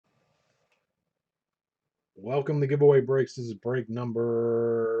Welcome to Giveaway Breaks. This is break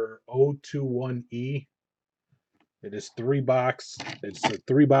number 021E. It is It's a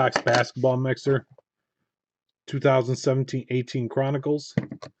three box basketball mixer. 2017-18 Chronicles,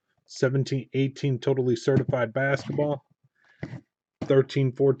 17-18 Totally Certified Basketball,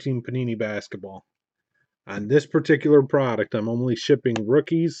 13-14 Panini Basketball. On this particular product, I'm only shipping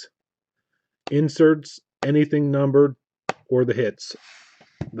rookies, inserts, anything numbered, or the hits.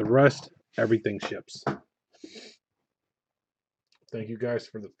 The rest, everything ships. Thank you guys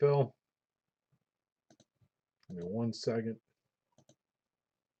for the fill. Give me 1 second.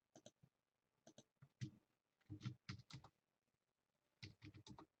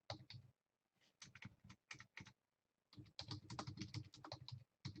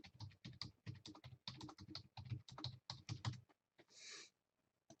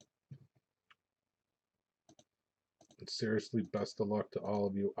 Seriously, best of luck to all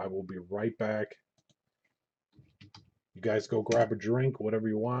of you. I will be right back. You guys go grab a drink, whatever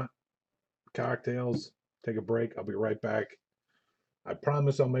you want, cocktails, take a break. I'll be right back. I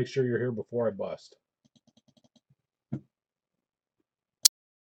promise I'll make sure you're here before I bust.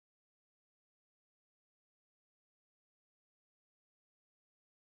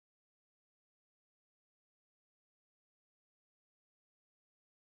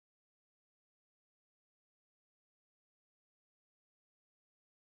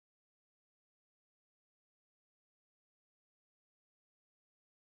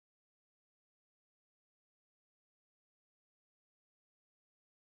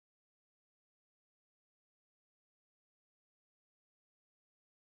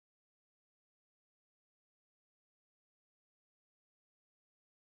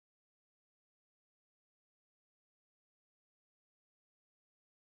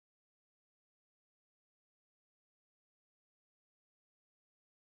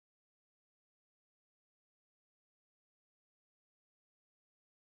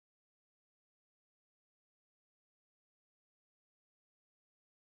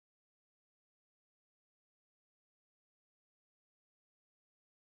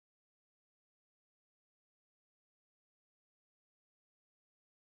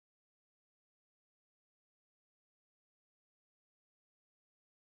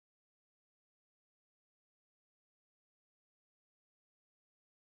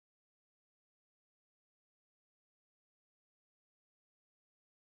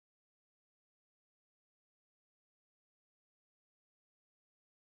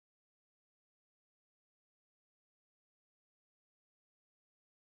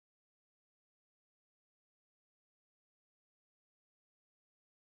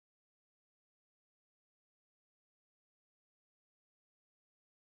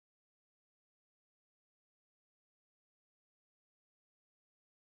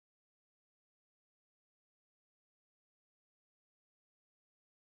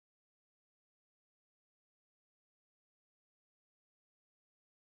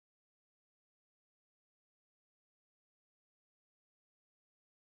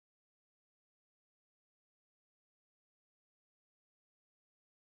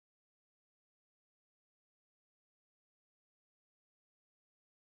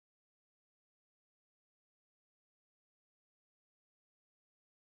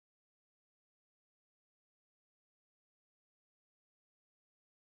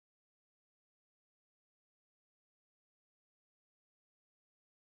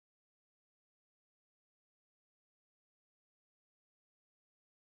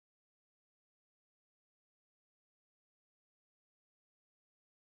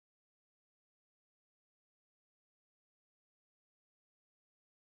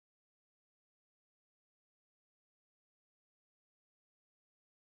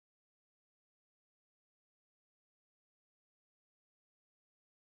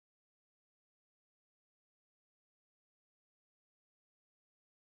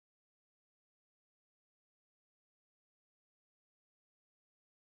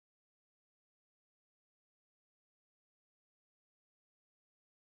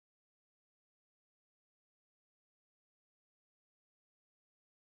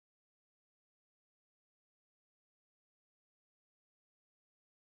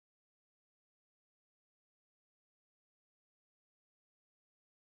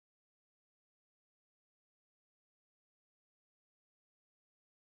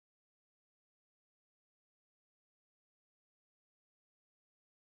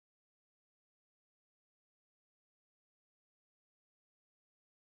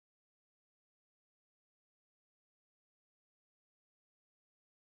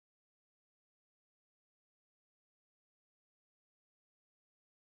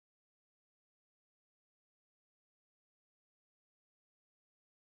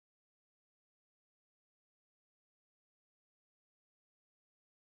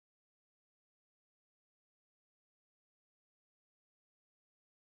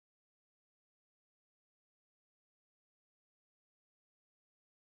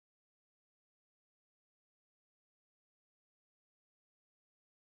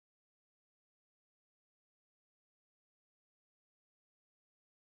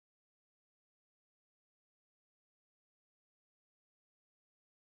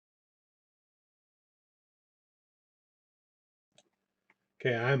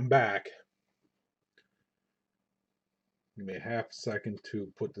 Okay, I'm back. Give me a half second to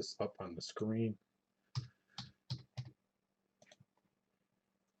put this up on the screen.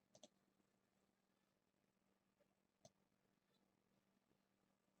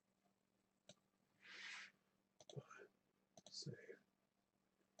 Save.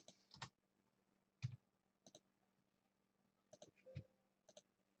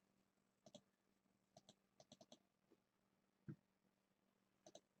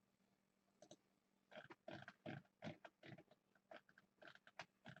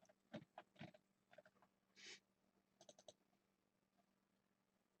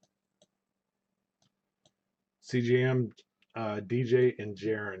 CJM, DJ, and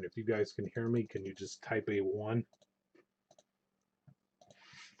Jaren, if you guys can hear me, can you just type a 1?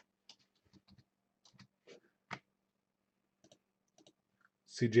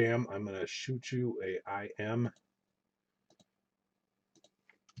 CJM, I'm going to shoot you a IM.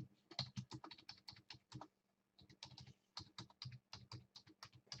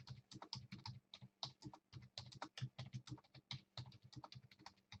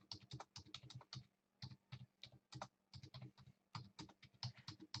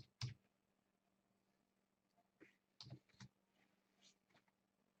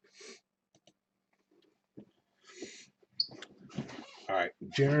 All right,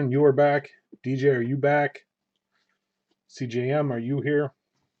 Jaren, you are back. DJ, are you back? CJM, are you here?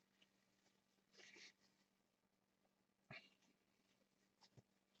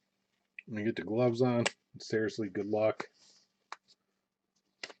 Let me get the gloves on. Seriously, good luck.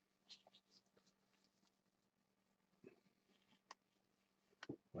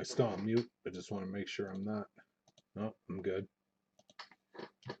 I still on mute. I just want to make sure I'm not. No, I'm good.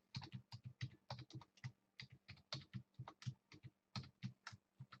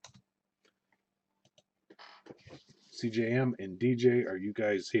 CJM and DJ, are you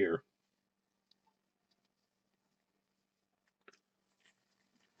guys here?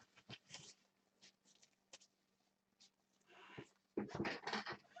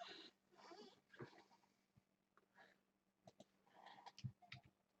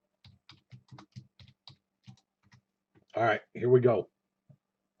 All right, here we go.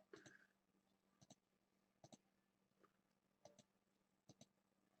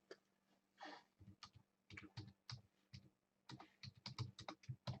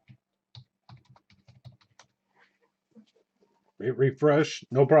 Refresh,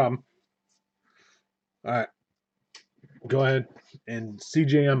 no problem. All right, go ahead. And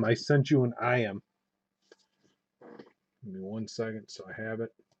CJM, I sent you an IM. Give me 1 second so I have it.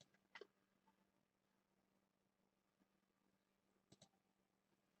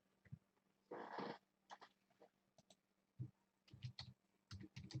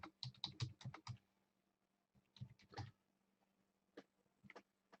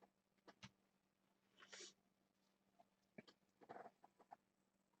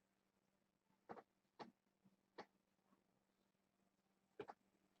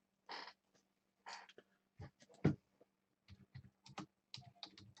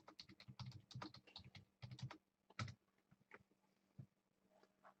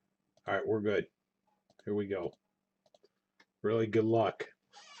 All right, we're good. Here we go. Really good luck.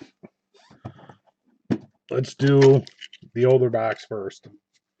 Let's do the older box first.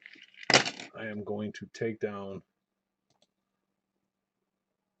 I am going to take down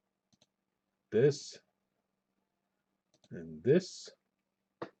this and this.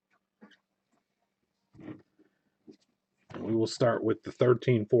 And we will start with the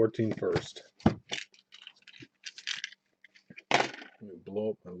 13-14 first. Let me blow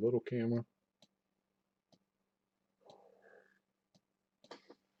up my little camera.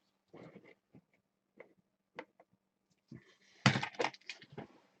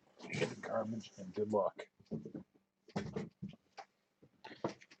 Garbage and good luck.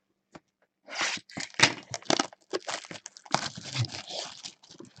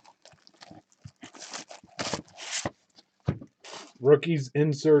 Rookies,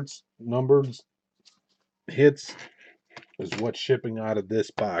 inserts, numbers, hits is what's shipping out of this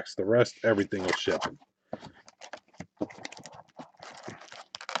box. The rest, everything will ship.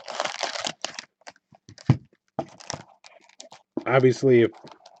 Obviously, if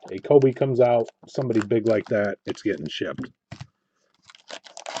a Kobe comes out, somebody big like that, it's getting shipped.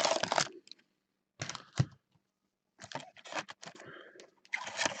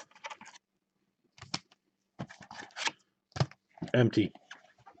 Empty.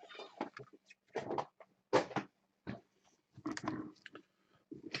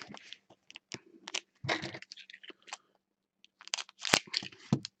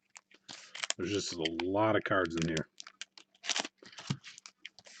 There's just a lot of cards in here.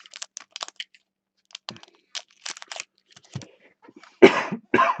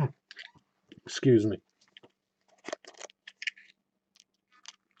 Excuse me.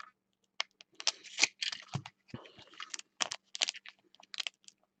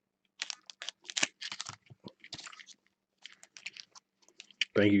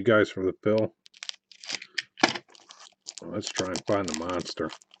 Thank you guys for the fill. Let's try and find the monster.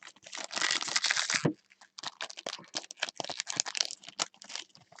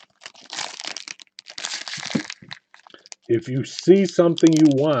 If you see something you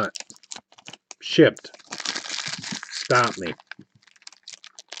want shipped, stop me.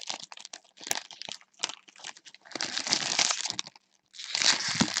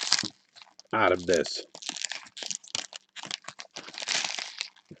 Out of this.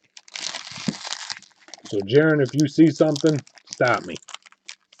 So, Jaron, if you see something, stop me.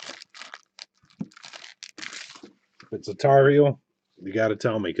 If it's a Tar Heel, you got to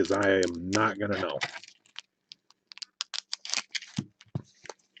tell me because I am not going to know.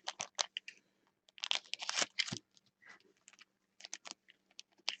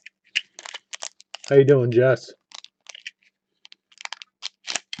 How you doing, Jess?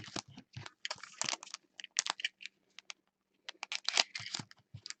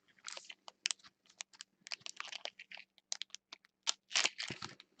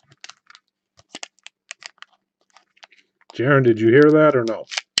 Jaron, did you hear that or no?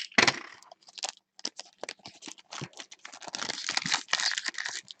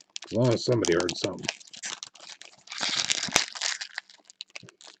 As long as somebody heard something.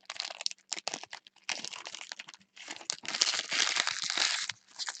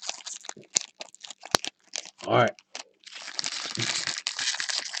 All right.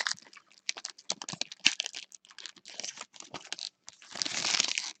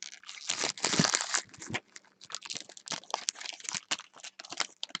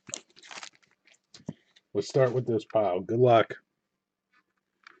 Let's start with this pile. Good luck.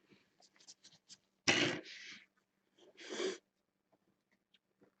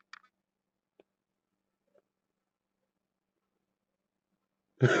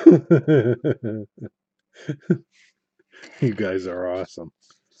 You guys are awesome.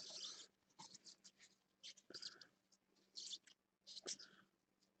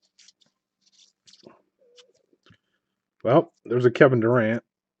 Well, there's a Kevin Durant.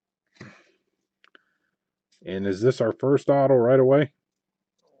 And is this our first auto right away?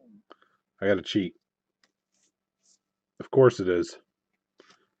 I got to cheat. Of course it is.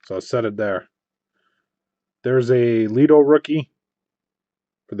 So I'll set it there. There's a Lido rookie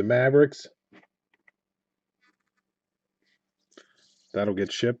for the Mavericks. That'll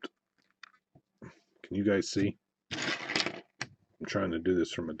get shipped. Can you guys see? I'm trying to do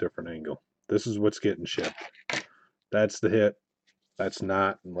this from a different angle. This is what's getting shipped. That's the hit. That's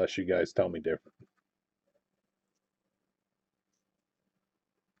not, unless you guys tell me different.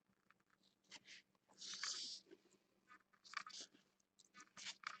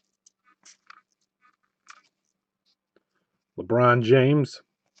 LeBron James.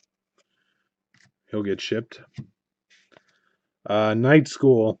 He'll get shipped. Night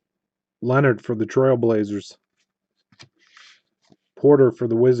School. Leonard for the Trailblazers. Porter for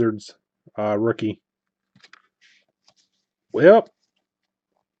the Wizards. Rookie. Well,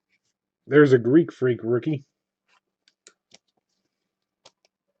 there's a Greek Freak rookie.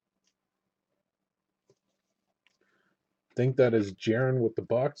 Think that is Jaron with the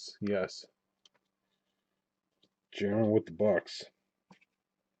Bucks? Yes. Jaron with the Bucks.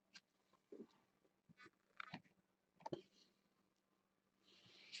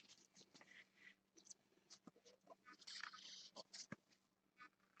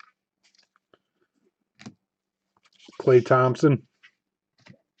 Klay Thompson.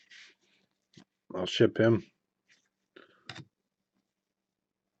 I'll ship him.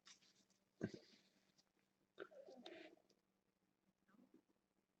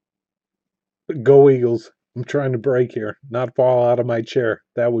 Go Eagles. I'm trying to break here, not fall out of my chair.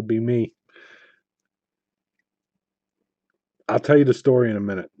 That would be me. I'll tell you the story in a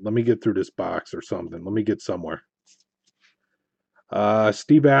minute. Let me get through this box or something. Let me get somewhere.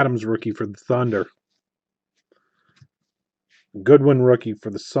 Steve Adams rookie for the Thunder. Goodwin rookie for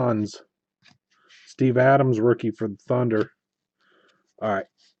the Suns. Steve Adams rookie for the Thunder. All right.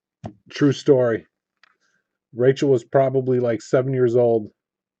 True story. Rachel was probably like 7 years old,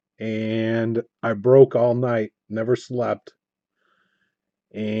 and I broke all night, never slept.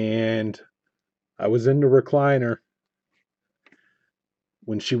 And I was in the recliner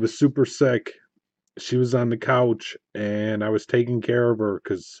when she was super sick. She was on the couch, and I was taking care of her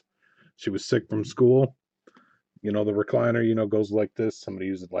because she was sick from school. You know, the recliner, goes like this. Somebody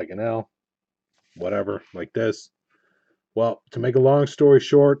used it like an L, whatever, like this. Well, to make a long story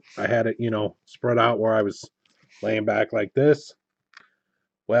short, I had it, spread out where I was laying back like this.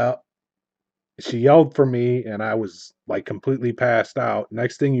 Well, she yelled for me and I was like completely passed out.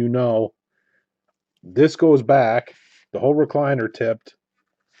 Next thing you know, this goes back, the whole recliner tipped,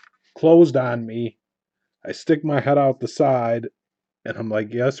 closed on me. I stick my head out the side and I'm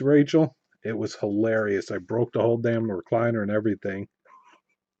like, "Yes, Rachel." It was hilarious. I broke the whole damn recliner and everything.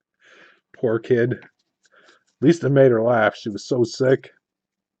 Poor kid. At least it made her laugh. She was so sick,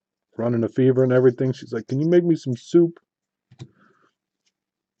 running a fever and everything. She's like, "Can you make me some soup?"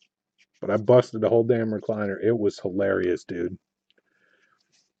 But I busted the whole damn recliner. It was hilarious, dude.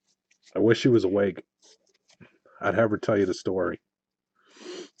 I wish she was awake. I'd have her tell you the story.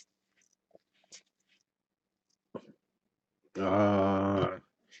 Uh,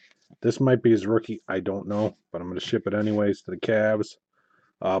 this might be his rookie. I don't know, but I'm going to ship it anyways to the Cavs.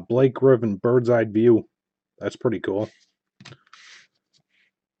 Blake Griffin, bird's eye view. That's pretty cool.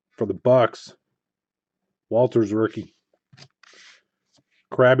 For the Bucks, Walters rookie.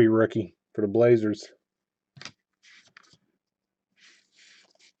 Krabby rookie for the Blazers.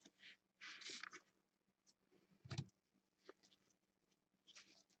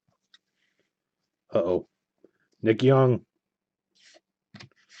 Uh-oh. Nick Young.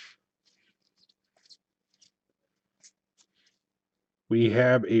 We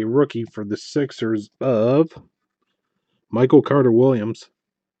have a rookie for the Sixers of Michael Carter Williams.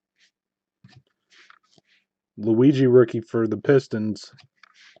 Luigi rookie for the Pistons.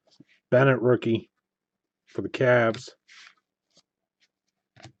 Bennett rookie for the Cavs.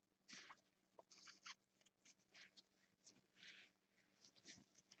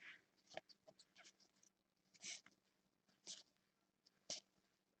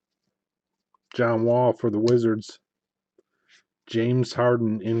 John Wall for the Wizards. James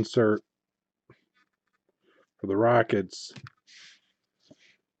Harden insert for the Rockets.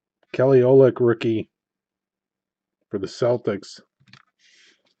 Kelly Olynyk rookie for the Celtics.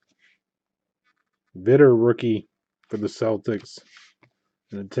 Vitter rookie for the Celtics.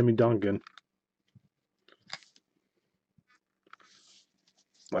 And then Timmy Duncan.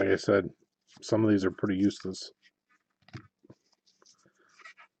 Like I said, some of these are pretty useless.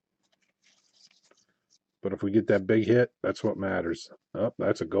 But if we get that big hit, that's what matters. Oh,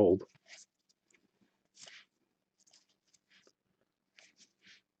 that's a gold.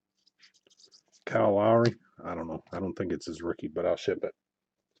 Kyle Lowry. I don't know. I don't think it's his rookie, but I'll ship it.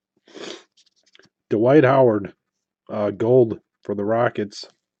 Dwight Howard. Gold for the Rockets.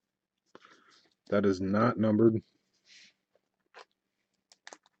 That is not numbered.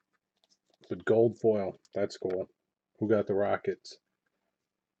 But gold foil. That's cool. Who got the Rockets?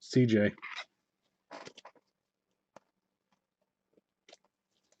 CJ.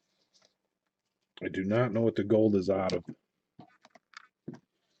 I do not know what the gold is out of.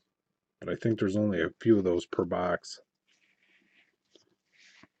 But I think there's only a few of those per box.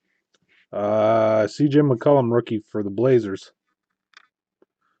 CJ McCollum rookie for the Blazers.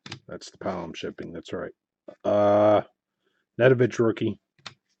 That's the pile I'm shipping. That's right. Nedovic rookie.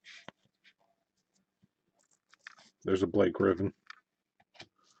 There's a Blake Griffin.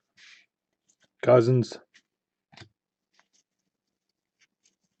 Cousins.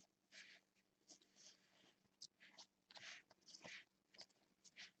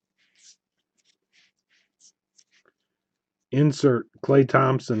 Insert Klay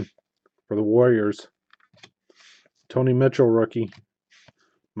Thompson for the Warriors. Tony Mitchell rookie.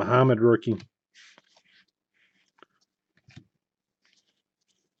 Muhammad rookie.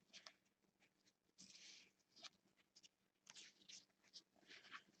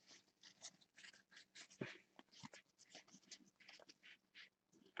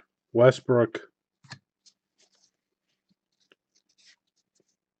 Westbrook.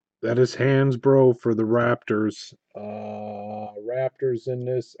 That is Hansbrough for the Raptors. Raptors in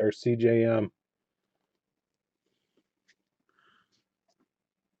this are CJM.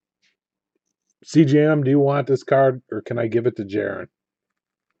 CJM, do you want this card or can I give it to Jaron?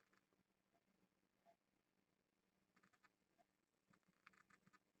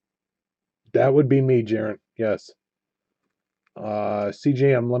 That would be me, Jaron. Yes.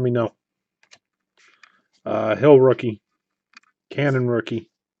 CJM, let me know. Hill rookie. Cannon rookie.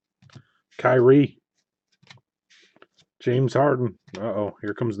 Kyrie. James Harden. Uh-oh,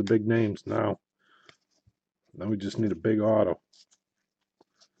 here comes the big names now. Now we just need a big auto.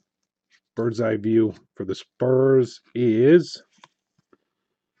 Bird's eye view for the Spurs is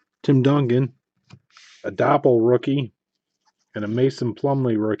Tim Duncan, a Doppel rookie, and a Mason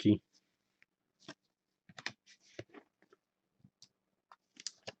Plumlee rookie.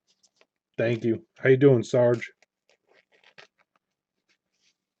 Thank you. How you doing, Sarge?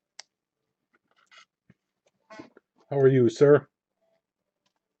 How are you, sir?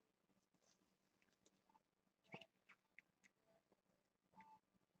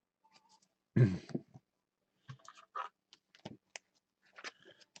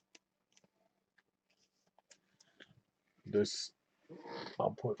 This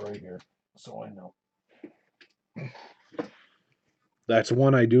I'll put right here so I know. That's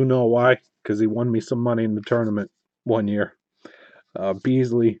one I do know why, because he won me some money in the tournament one year.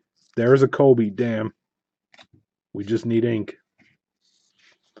 Beasley, there's a Kobe. Damn, we just need ink.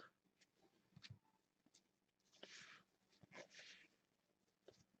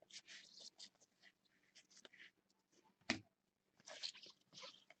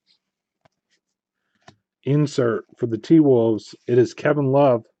 Insert for the T-Wolves. It is Kevin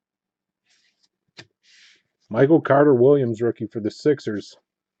Love. Michael Carter Williams, rookie for the Sixers.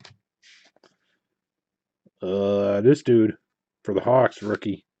 This dude for the Hawks,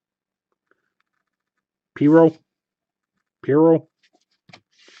 rookie. Piro.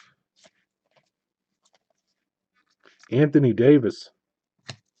 Anthony Davis.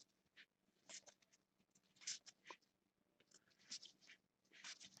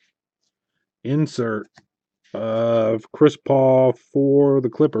 Insert of Chris Paul for the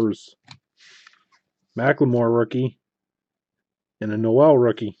Clippers. McLemore rookie. And a Noel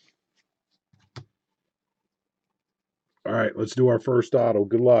rookie. All right, let's do our first auto.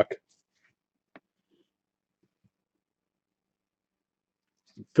 Good luck.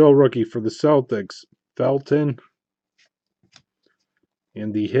 Phil rookie for the Celtics. Felton.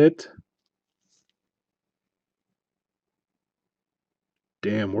 And the hit.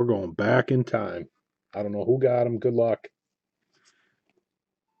 Damn, we're going back in time. I don't know who got him. Good luck.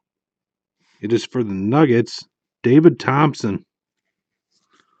 It is for the Nuggets. David Thompson.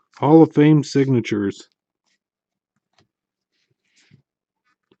 Hall of Fame signatures.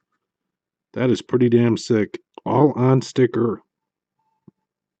 That is pretty damn sick. All on sticker.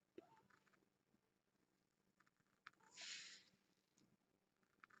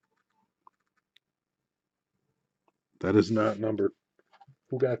 That is not numbered.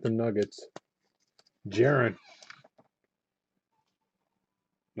 Who got the Nuggets? Jaron.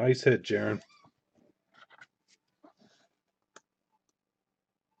 Nice hit, Jaron.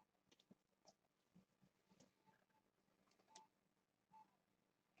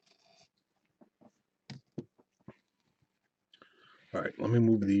 All right, let me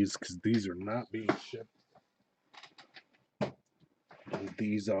move these because these are not being shipped. And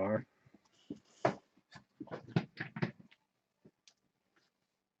these are.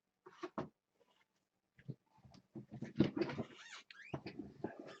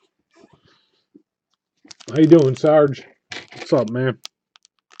 How you doing, Sarge? What's up, man?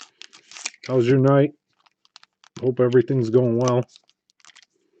 How's your night? Hope everything's going well.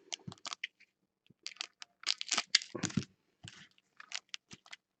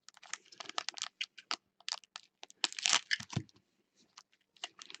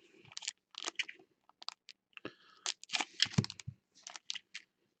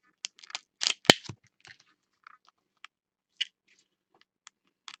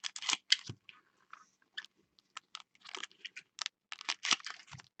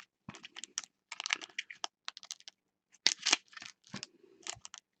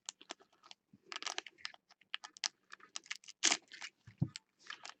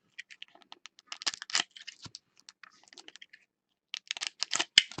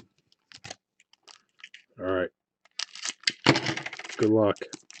 All right. Good luck.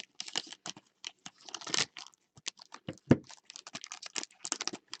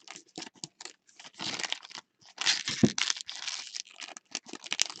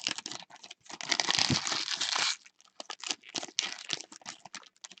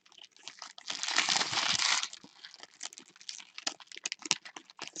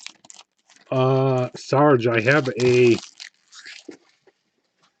 Sarge, I have a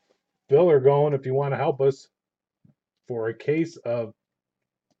filler going if you want to help us for a case of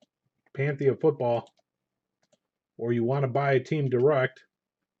Panthea football, or you want to buy a team direct.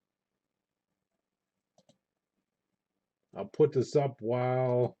 I'll put this up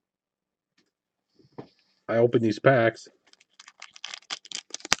while I open these packs.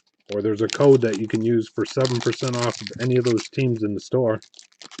 Or there's a code that you can use for 7% off of any of those teams in the store.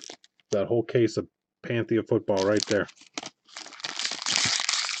 That whole case of Panthea football right there.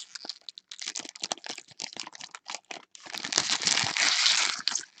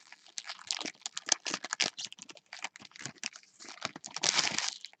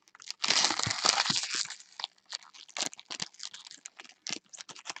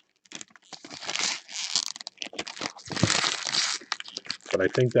 But I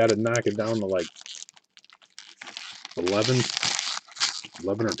think that'd knock it down to like 11,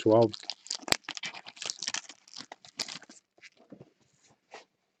 11 or 12.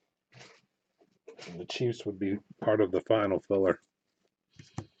 And the Chiefs would be part of the final filler.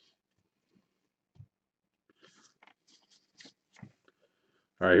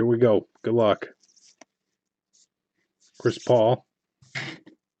 All right, here we go. Good luck. Chris Paul.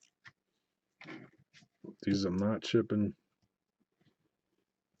 These I'm not shipping.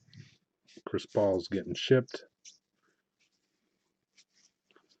 Chris Paul's getting shipped.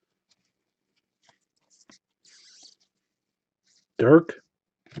 Dirk.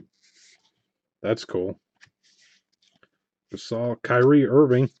 That's cool. Saw Kyrie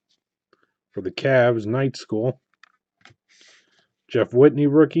Irving for the Cavs, night school. Jeff Whitney,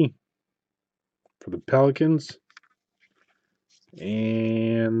 rookie for the Pelicans.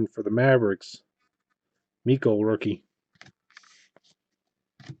 And for the Mavericks, Miko, rookie.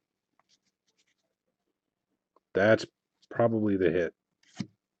 That's probably the hit.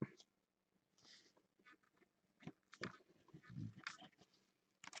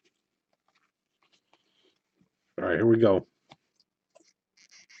 All right, here we go.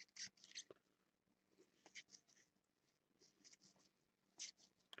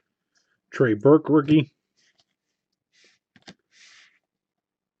 Trey Burke, rookie.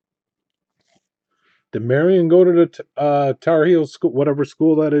 Did Marion go to the Tar Heels school, whatever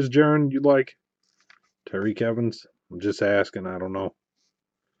school that is, Jaron, you like? Tyreek Evans? I'm just asking. I don't know.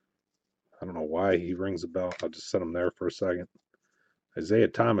 I don't know why he rings a bell. I'll just set him there for a second. Isaiah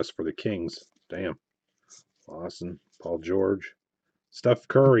Thomas for the Kings. Damn. Lawson, Paul George. Steph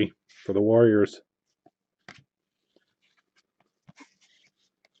Curry for the Warriors.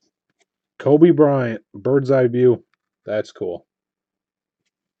 Kobe Bryant, bird's eye view. That's cool.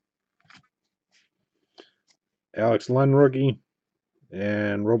 Alex Len, rookie.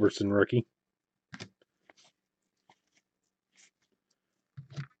 And Robertson, rookie.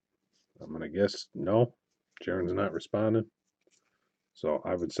 I'm going to guess no. Jaron's not responding. So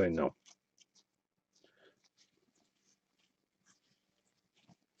I would say no.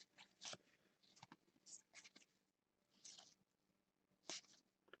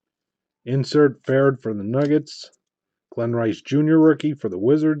 Insert Baird for the Nuggets. Glenn Rice Jr. rookie for the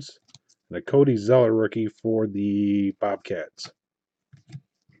Wizards. And a Cody Zeller rookie for the Bobcats.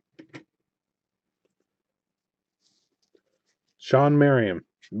 Sean Merriam.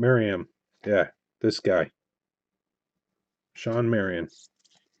 Yeah, this guy. Sean Marion.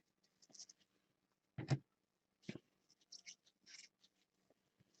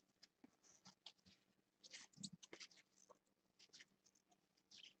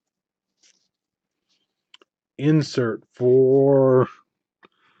 Insert for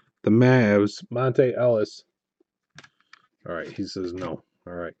the Mavs, Monte Ellis. All right, he says no.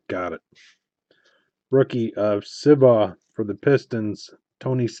 All right, got it. Rookie of Siva for the Pistons.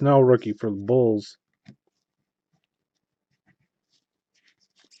 Tony Snell, rookie for the Bulls.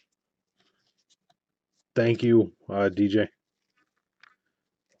 Thank you, DJ.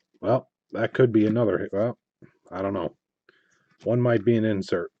 Well, that could be another hit. Well, I don't know. One might be an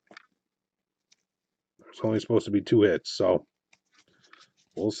insert. There's only supposed to be 2 hits, so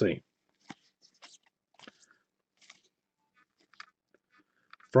we'll see.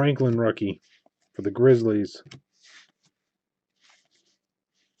 Franklin, rookie for the Grizzlies.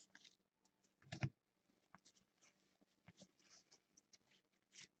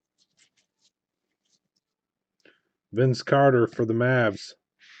 Vince Carter for the Mavs.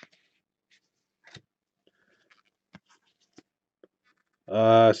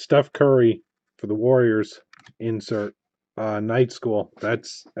 Steph Curry for the Warriors. Insert. Night school.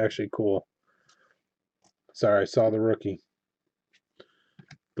 That's actually cool. Sorry, I saw the rookie.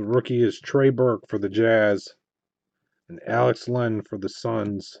 The rookie is Trey Burke for the Jazz. And Alex Len for the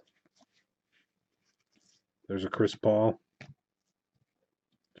Suns. There's a Chris Paul.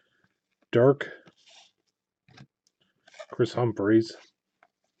 Dirk. Chris Humphries.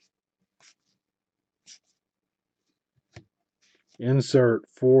 Insert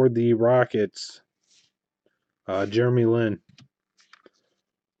for the Rockets. Jeremy Lin.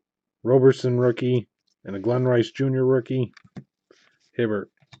 Robertson, rookie. And a Glenn Rice Jr. rookie. Hibbert.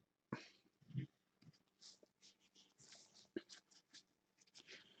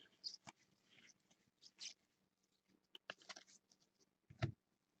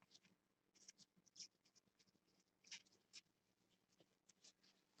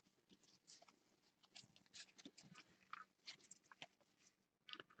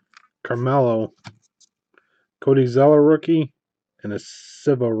 Carmelo. Cody Zeller, rookie. And a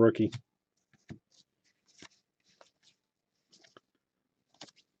Siva rookie.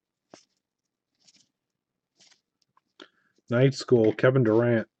 Night School, Kevin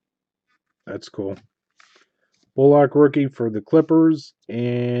Durant. That's cool. Bullock rookie for the Clippers,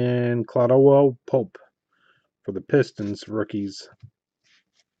 and Caldwell Pope for the Pistons rookies.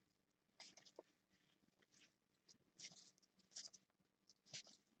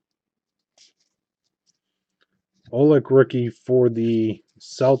 Olynyk rookie for the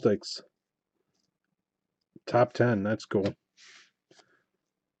Celtics. Top 10, that's cool.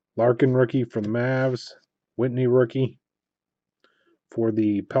 Larkin rookie for the Mavs. Whitney rookie for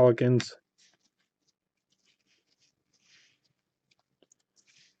the Pelicans.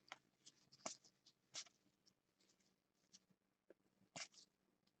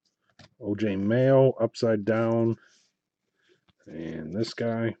 OJ Mayo, upside down. And this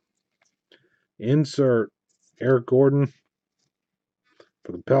guy. Insert Eric Gordon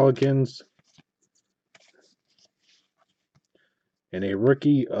for the Pelicans. And a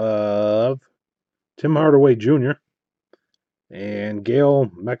rookie of Tim Hardaway Jr. and Gail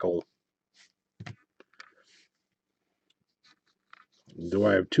Meckel. Do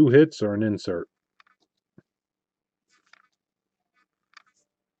I have two hits or an insert?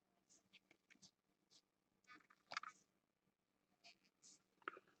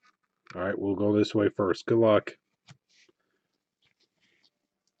 All right, we'll go this way first. Good luck.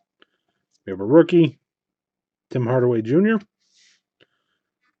 We have a rookie, Tim Hardaway Jr.,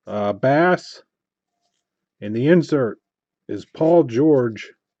 Bass, and the insert is Paul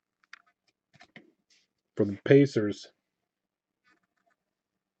George for the Pacers.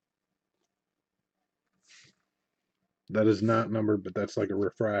 That is not numbered, but that's like a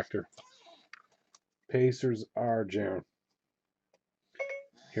refractor. Pacers are June.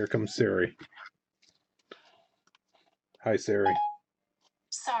 Here comes Siri. Hi, Siri.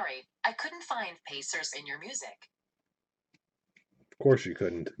 Sorry, I couldn't find Pacers in your music. Of course you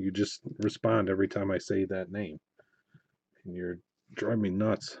couldn't. You just respond every time I say that name. And you're driving me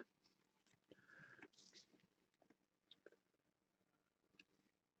nuts.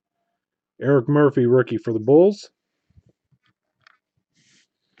 Eric Murphy, rookie for the Bulls.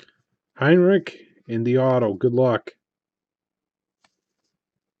 Heinrich in the auto. Good luck.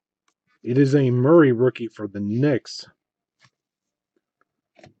 It is a Murray rookie for the Knicks.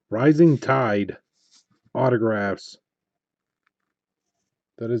 Rising Tide autographs.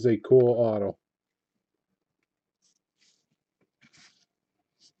 That is a cool auto.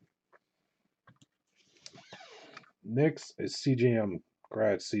 Knicks is CJM.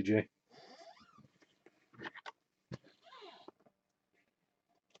 Congrats, CJ.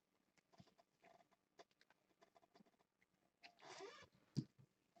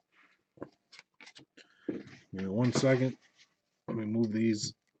 Give me 1 second. Let me move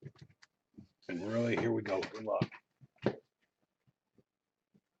these. And really, here we go. Good luck.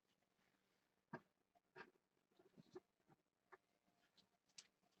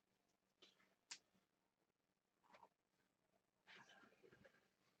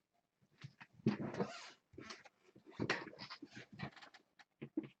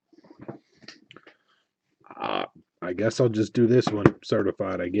 I guess I'll just do this one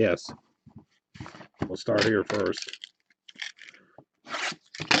certified, I guess. We'll start here first.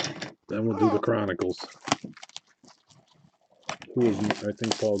 Then we'll do the Chronicles. Who is, I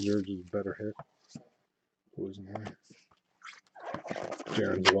think Paul George is a better hit. Who is more?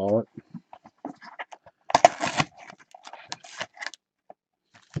 Jaron's wallet.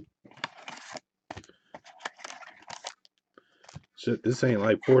 Shit, this ain't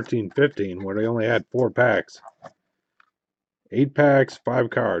like 14-15 where they only had 4 packs. 8 packs, 5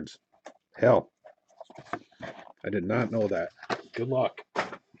 cards. Hell. I did not know that. Good luck.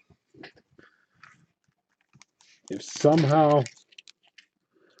 If somehow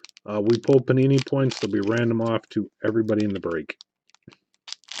we pull Panini points, they'll be random off to everybody in the break.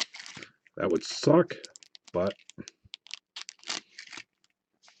 That would suck, but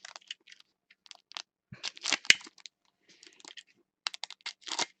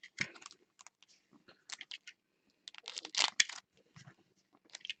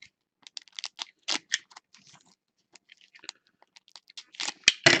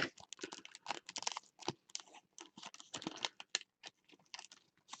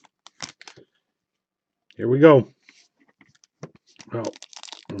here we go. Well,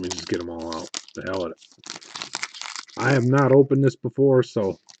 let me just get them all out. The hell with it. I have not opened this before,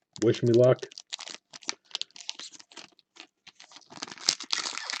 so wish me luck.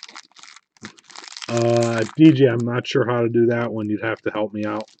 DJ, I'm not sure how to do that one. You'd have to help me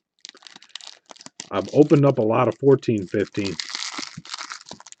out. I've opened up a lot of 14-15.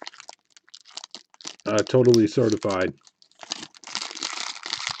 Totally certified.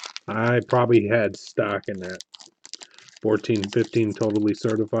 I probably had stock in that. 14, 15 totally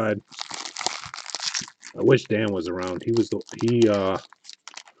certified. I wish Dan was around. He was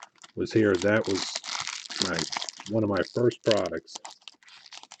here. That was one of my first products.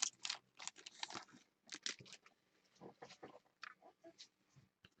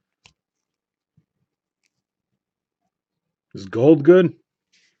 Is gold good?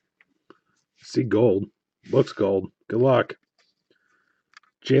 See gold. Looks gold. Good luck.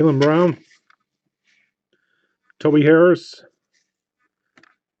 Jaylen Brown. Toby Harris.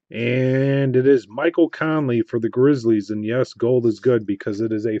 And it is Michael Conley for the Grizzlies. And yes, gold is good because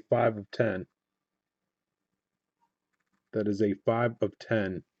it is a 5 of 10. That is a 5 of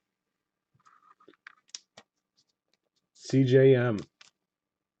 10. CJM.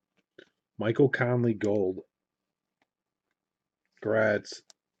 Michael Conley gold. Grads.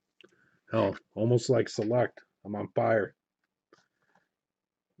 Hell, almost like select. I'm on fire.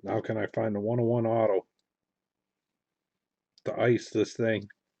 Now can I find a 101 auto to ice this thing?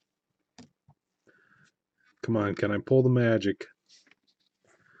 Come on, can I pull the magic?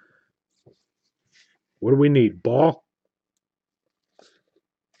 What do we need? Ball?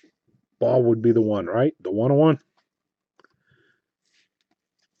 Ball would be the one, right? The 101?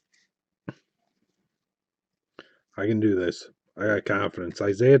 I can do this. I got confidence.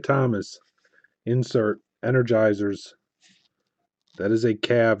 Isaiah Thomas. Insert. Energizers. That is a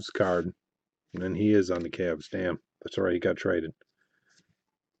Cavs card. And he is on the Cavs. Damn. That's all right. He got traded.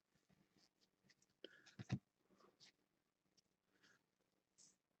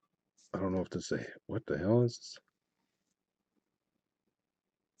 I don't know if to say. What the hell is this?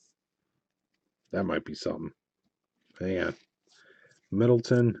 That might be something. Hang on.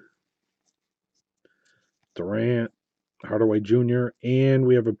 Middleton. Durant. Hardaway Jr. And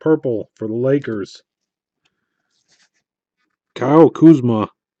we have a purple for the Lakers. Kyle Kuzma.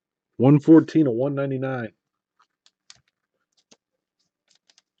 114 of 199.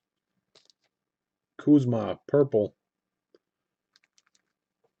 Kuzma. Purple.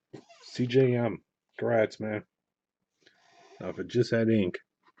 CJM. Congrats, man. Now, if it just had ink.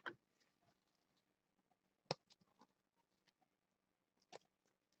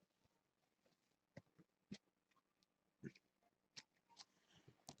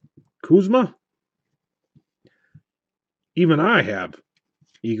 Kuzma? Even I have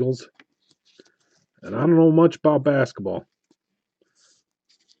Eagles. And I don't know much about basketball.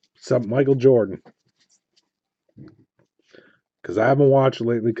 Except Michael Jordan. Because I haven't watched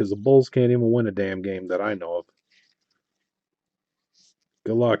lately because the Bulls can't even win a damn game that I know of.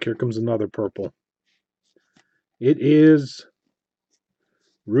 Good luck. Here comes another purple. It is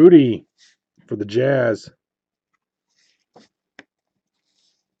Rudy for the Jazz.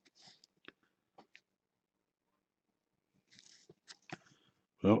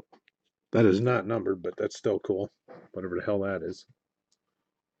 Well, that is not numbered, but that's still cool. Whatever the hell that is.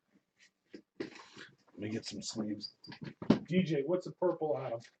 Let me get some sleeves. DJ, what's the purple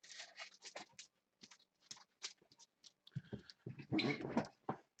out of?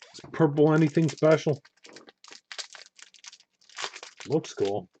 Is purple anything special? Looks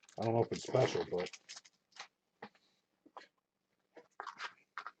cool. I don't know if it's special, but.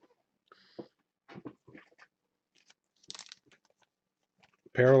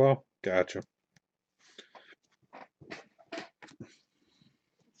 Parallel? Gotcha.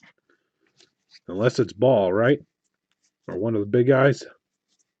 Unless it's Ball, right? Or one of the big guys.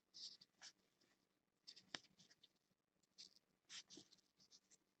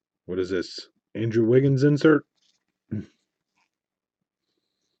 What is this? Andrew Wiggins insert?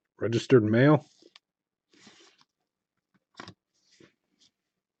 Registered mail?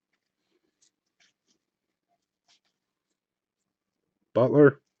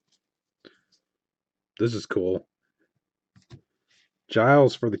 Butler? This is cool.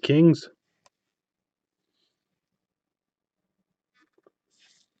 Giles for the Kings?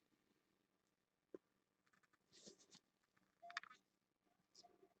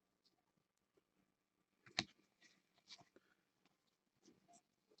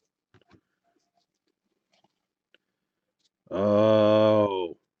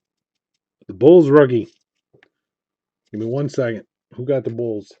 Oh. The Bulls rookie. Give me 1 second. Who got the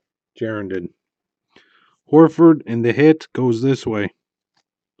Bulls? Jaron did. Horford, and the hit goes this way.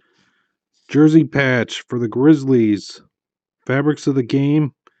 Jersey patch for the Grizzlies. Fabrics of the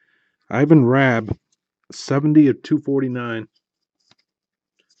game. Ivan Rabb. 70 of 249.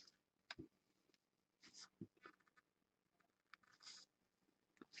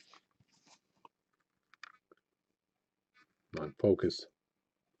 Come on, focus.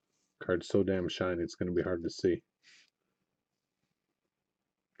 Card's so damn shiny, it's going to be hard to see.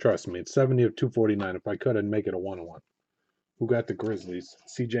 Trust me, it's 70 of 249. If I could, I'd make it a 101. Who got the Grizzlies?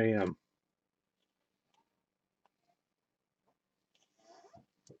 CJM.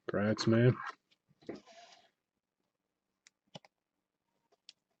 Congrats, man.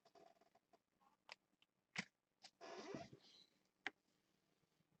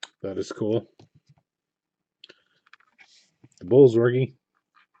 That is cool. The Bulls rookie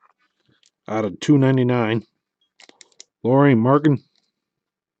out of 299. Lauri Markkanen,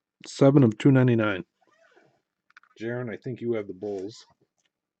 7 of 299. Jaron, I think you have the Bulls.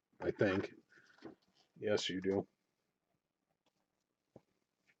 I think. Yes, you do.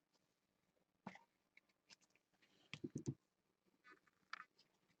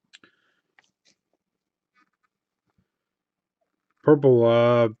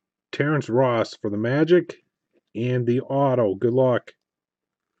 Purple, Terrence Ross for the Magic. And the auto. Good luck.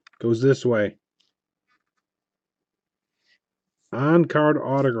 Goes this way. On-card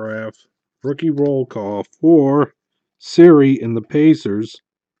autograph. Rookie roll call for Siri and the Pacers.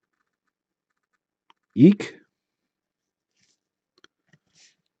 Eek.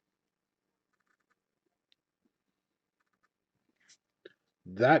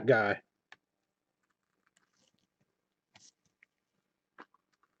 That guy.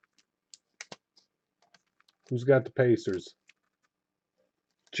 Who's got the Pacers?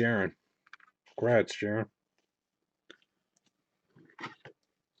 Jaron. Congrats, Jaron.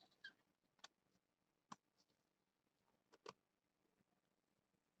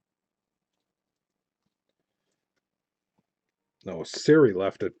 No, Siri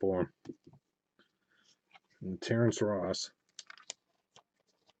left it for him. And Terrence Ross.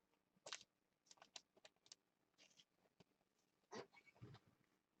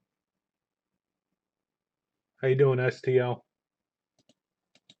 How you doing, STL?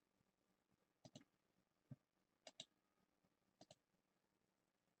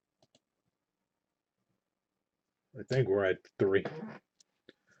 I think we're at 3.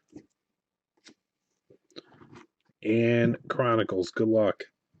 And Chronicles. Good luck.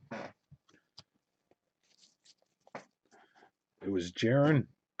 It was Jaron.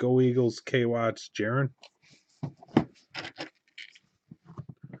 Go Eagles. K Watts. Jaron.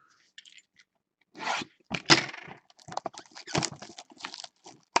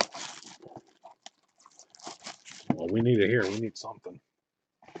 Well, we need it here. We need something.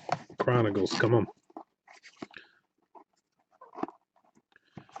 Chronicles. Come on.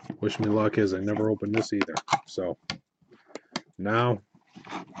 Wish me luck is I never opened this either. So now,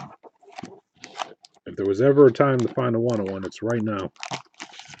 if there was ever a time to find a 101, it's right now.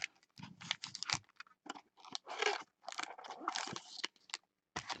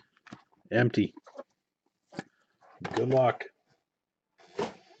 Empty. Good luck.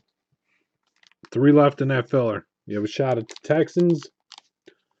 3 left in that filler. You have a shot at the Texans,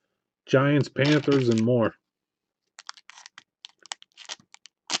 Giants, Panthers, and more.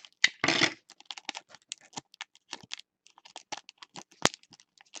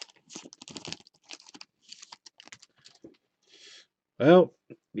 Well,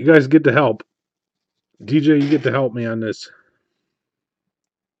 you guys get to help. DJ, you get to help me on this.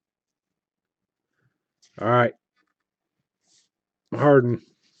 All right. Harden,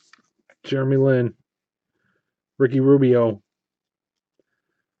 Jeremy Lin, Ricky Rubio,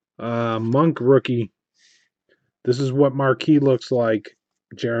 Monk rookie. This is what Marquee looks like,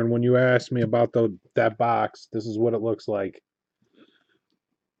 Jaron. When you asked me about that box, this is what it looks like.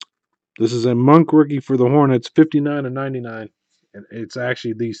 This is a Monk rookie for the Hornets, 59 and 99. And it's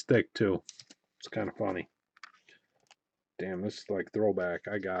actually these thick, too. It's kind of funny. Damn, this is like throwback.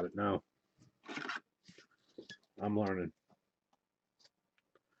 I got it now. I'm learning.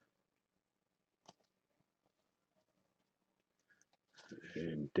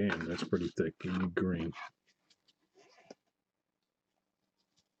 And damn, that's pretty thick. Give me green.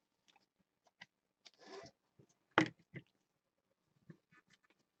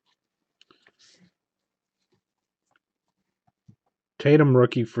 Tatum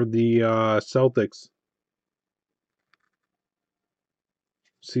rookie for the Celtics.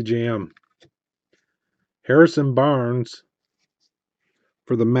 CJM. Harrison Barnes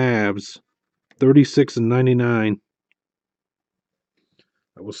for the Mavs. 36 and 99.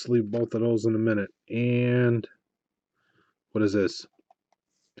 I will sleeve both of those in a minute. And what is this?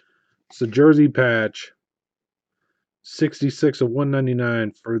 It's a jersey patch. 66 of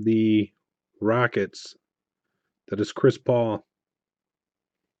 199 for the Rockets. That is Chris Paul.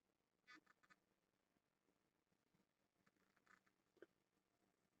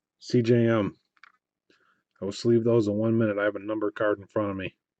 CJM. I will sleeve those in 1 minute. I have a number card in front of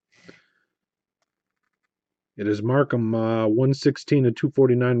me. It is Markham, 116 to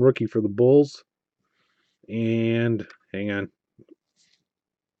 249 rookie for the Bulls. And Hang on.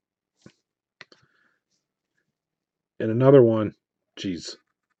 And another one. Jeez.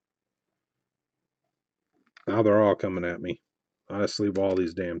 Now they're all coming at me. I gotta sleeve all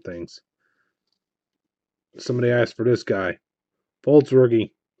these damn things. Somebody asked for this guy. Fultz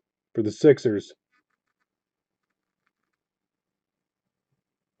rookie for the Sixers.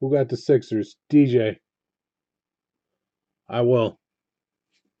 Who got the Sixers? DJ. I will.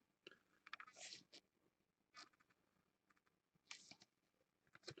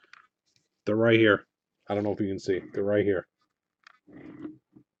 They're right here. I don't know if you can see. They're right here.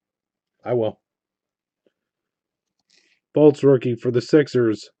 I will. Fultz rookie for the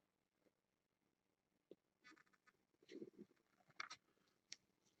Sixers.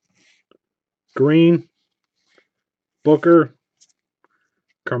 Green, Booker,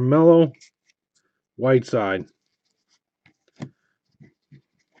 Carmelo, Whiteside.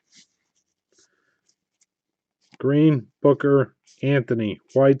 Green, Booker, Anthony,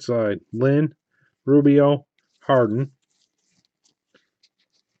 Whiteside, Lynn, Rubio, Harden.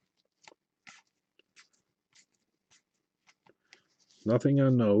 Nothing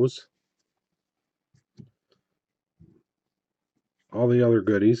on those. All the other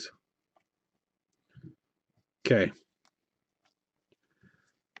goodies. Okay.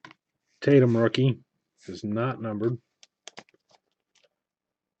 Tatum rookie is not numbered.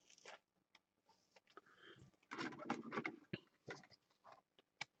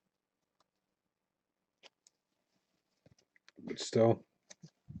 But still,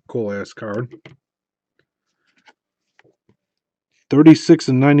 cool ass card.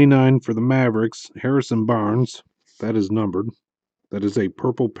 36/99 for the Mavericks. Harrison Barnes. That is numbered. That is a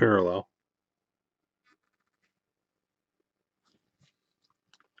purple parallel.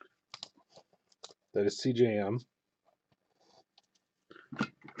 That is CJM.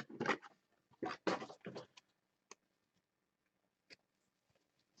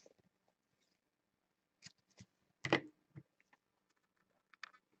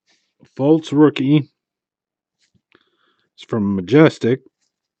 Fultz rookie. It's from Majestic.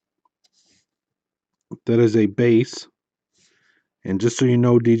 That is a base. And just so you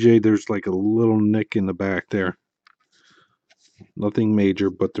know, DJ, there's like a little nick in the back there. Nothing major,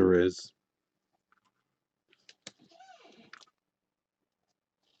 but there is.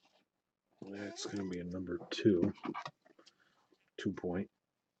 That's going to be a number 2. 2 point.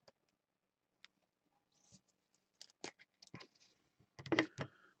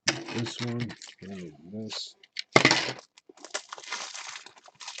 This one. This.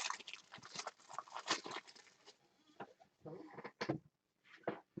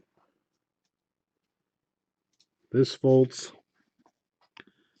 This Fultz.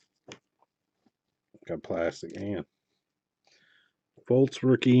 Got plastic. And Fultz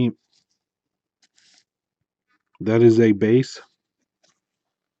rookie. That is a base.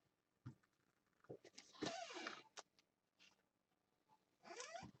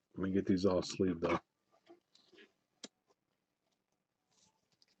 Let me get these all sleeved though.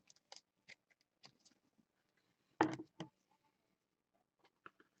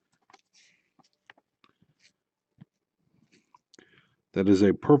 That is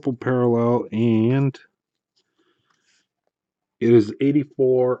a purple parallel, and it is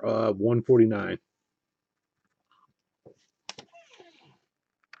 84 of 149.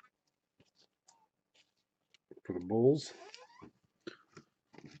 For the Bulls.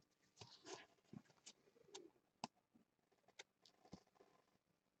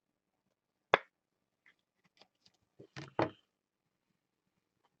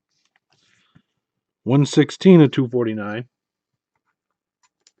 $116 of 249.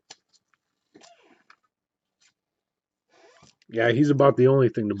 Yeah, he's about the only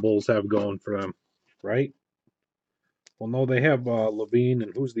thing the Bulls have going for them, right? Well, no, they have Levine,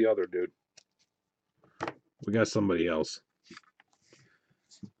 and who's the other dude? We got somebody else.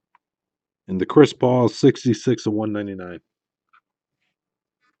 And the Chris Paul, 66 of 199.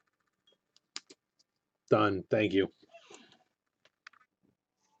 Done. Thank you.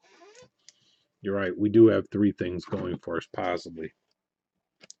 You're right. We do have 3 things going for us, possibly.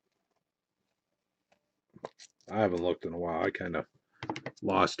 I haven't looked in a while. I kind of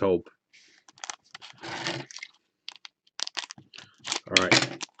lost hope. All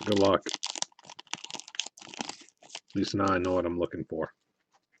right. Good luck. At least now I know what I'm looking for.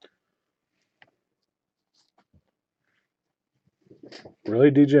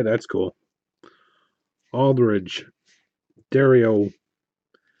 Really, DJ? That's cool. Aldridge, Dario,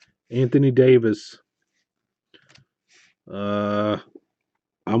 Anthony Davis. I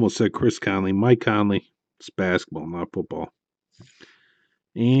almost said Chris Conley. Mike Conley. It's basketball, not football.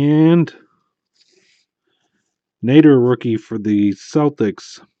 And Nader rookie for the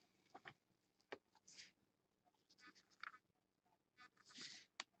Celtics.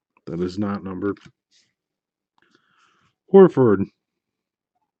 That is not numbered. Horford.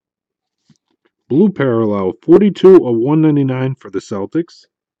 Blue parallel, 42 of 199 for the Celtics.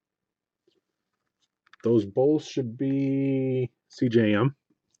 Those both should be CJM.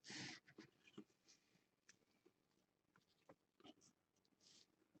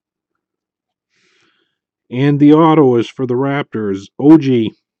 And the auto is for the Raptors,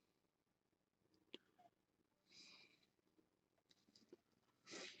 OG.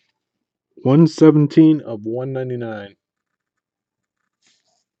 $117 of $199.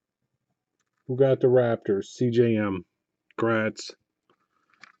 Who got the Raptors? CJM. Grats.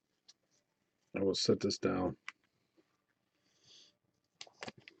 I will set this down.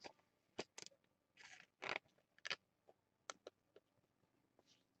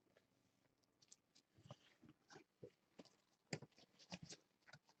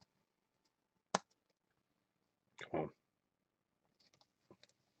 Come on.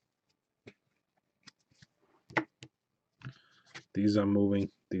 These I'm moving.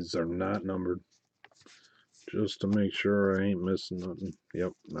 These are not numbered. Just to make sure I ain't missing nothing.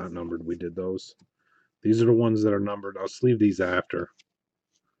 Yep, not numbered. We did those. These are the ones that are numbered. I'll sleeve these after.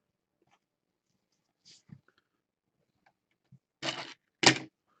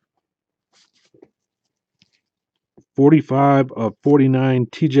 $45 of $49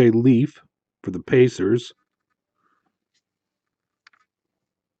 TJ Leaf for the Pacers.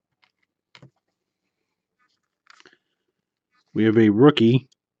 We have a rookie,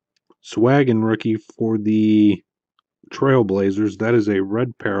 Swaggin rookie for the Trailblazers. That is a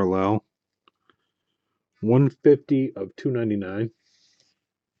red parallel. 150 of 299.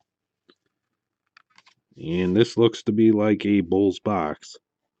 And this looks to be like a Bulls box.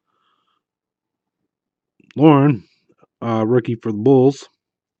 Lauren, rookie for the Bulls.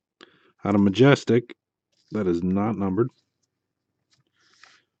 Out of Majestic. That is not numbered.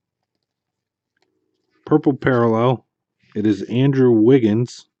 Purple parallel. It is Andrew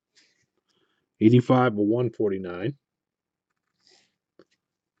Wiggins. 85 of 149.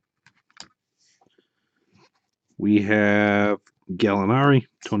 We have Gallinari,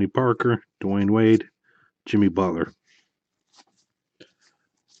 Tony Parker, Dwayne Wade, Jimmy Butler.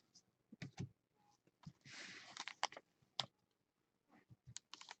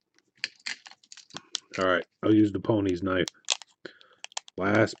 All right, I'll use the pony's knife.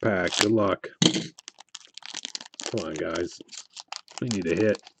 Last pack. Good luck. Come on, guys. We need a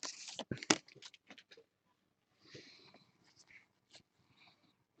hit.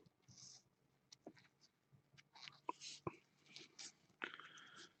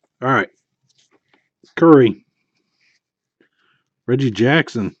 All right. Curry. Reggie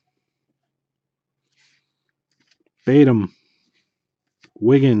Jackson. Batum.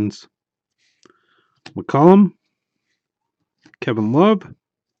 Wiggins. McCollum. Kevin Love.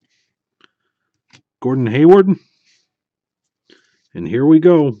 Gordon Hayward. And here we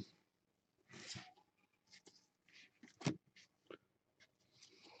go.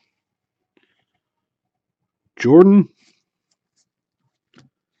 Jordan.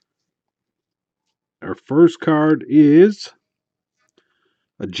 Our first card is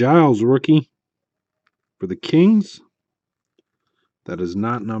a Giles rookie for the Kings. That is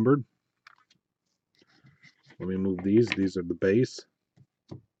not numbered. Let me move these. These are the base.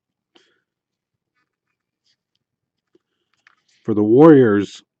 For the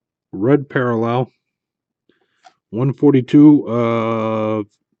Warriors, red parallel. 142 of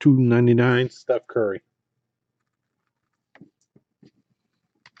 299. Steph Curry.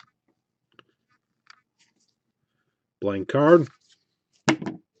 Blank card.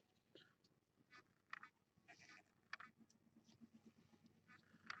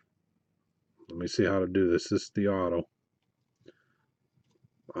 Let me see how to do this. This is the auto.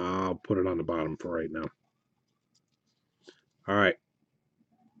 I'll put it on the bottom for right now. All right.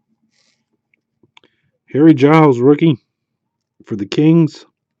 Harry Giles, rookie for the Kings.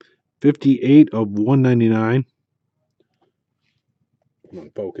 58 of 199. Come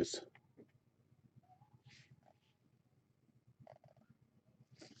on, focus.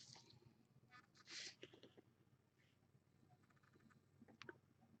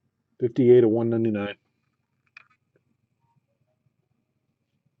 $58 of $199.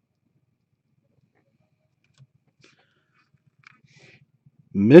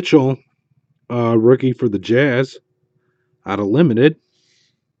 Mitchell, rookie for the Jazz, out of limited.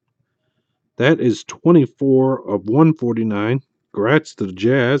 That is 24 of 149. Congrats to the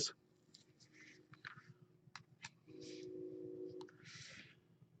Jazz.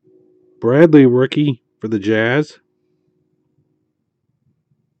 Bradley, rookie for the Jazz.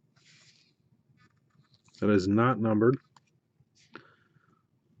 That is not numbered.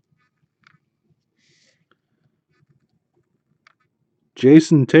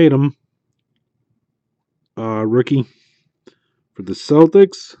 Jason Tatum, rookie for the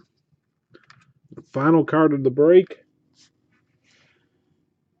Celtics. The final card of the break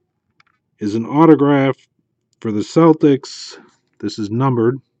is an autograph for the Celtics. This is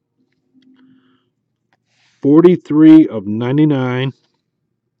numbered 43 of 99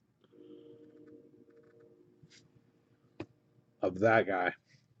 of that guy.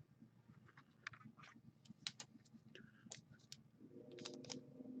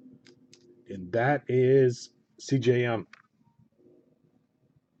 And that is CJM.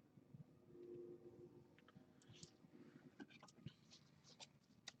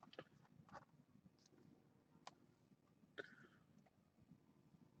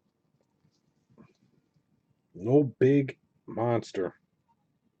 No big monster.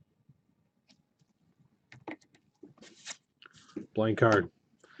 Blank card.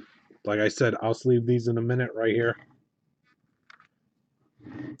 Like I said, I'll sleeve these in a minute right here.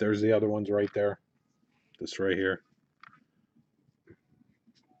 There's the other ones right there. This right here.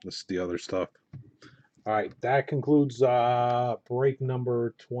 This is the other stuff. All right, that concludes break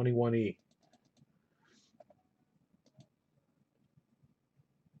number 21E.